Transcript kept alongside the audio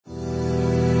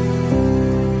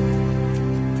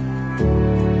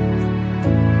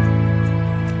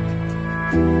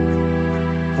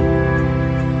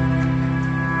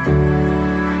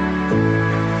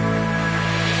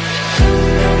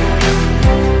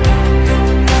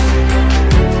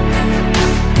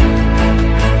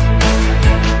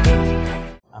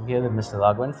Mr.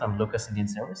 Raghavan from Lucas Indian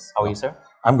Service. How are you, sir?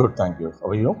 I'm good, thank you. How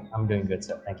are you? I'm doing good,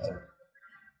 sir. Thank you, sir.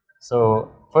 So,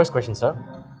 first question, sir.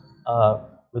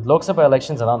 With Lok Sabha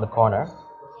elections around the corner,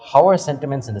 how are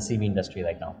sentiments in the CV industry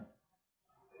right now?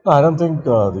 No, I don't think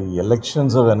the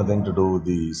elections have anything to do with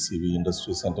the CV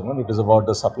industry sentiment. It is about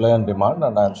the supply and demand,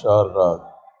 and I'm sure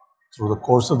through the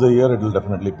course of the year it will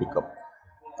definitely pick up.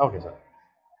 Okay, sir.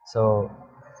 So,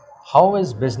 how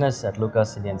is business at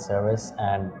Lucas Indian Service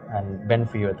and been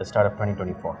for you at the start of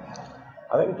 2024?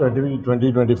 I think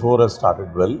 2024 has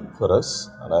started well for us,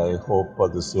 and I hope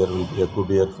this year will be a good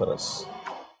year for us.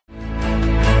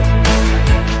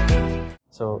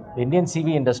 So, the Indian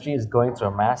CV industry is going through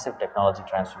a massive technology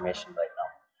transformation right now.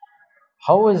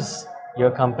 How is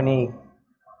your company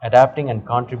adapting and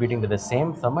contributing to the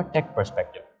same from a tech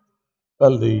perspective?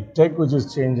 Well, the tech which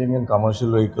is changing in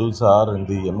commercial vehicles are in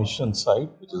the emission side,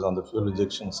 which is on the fuel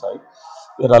injection side.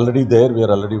 We are already there. We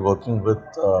are already working with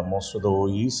most of the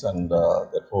OEs, and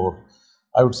therefore,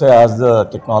 I would say as the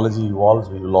technology evolves,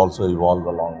 we will also evolve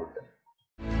along with it.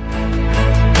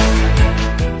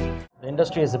 The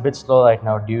industry is a bit slow right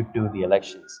now due to the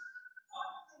elections.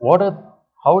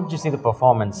 How would you see the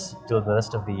performance till the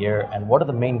rest of the year, and what are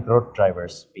the main growth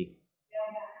drivers be?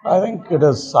 I think it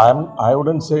is. I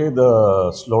wouldn't say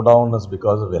the slowdown is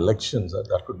because of elections.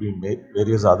 There could be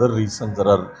various other reasons.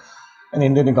 An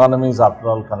Indian economy is after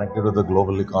all connected with the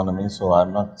global economy, so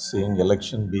I'm not seeing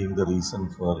election being the reason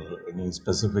for any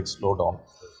specific slowdown.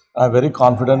 I'm very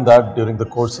confident that during the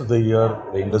course of the year,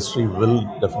 the industry will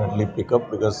definitely pick up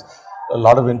because a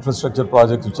lot of infrastructure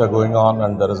projects which are going on,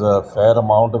 and there is a fair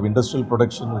amount of industrial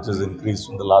production which has increased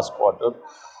in the last quarter,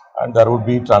 and there would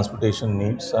be transportation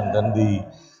needs, and then the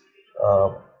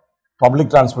public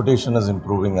transportation is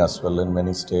improving as well in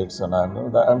many states, and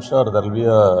I'm sure there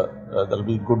will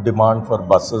be good demand for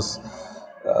buses,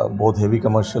 both heavy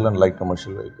commercial and light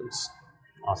commercial vehicles.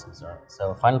 Awesome, sir.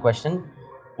 So, final question: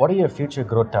 what are your future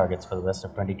growth targets for the rest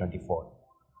of 2024?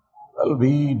 Well,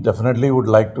 we definitely would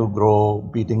like to grow,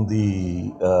 beating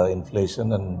the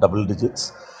inflation in double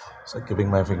digits. So, keeping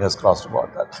my fingers crossed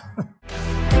about that.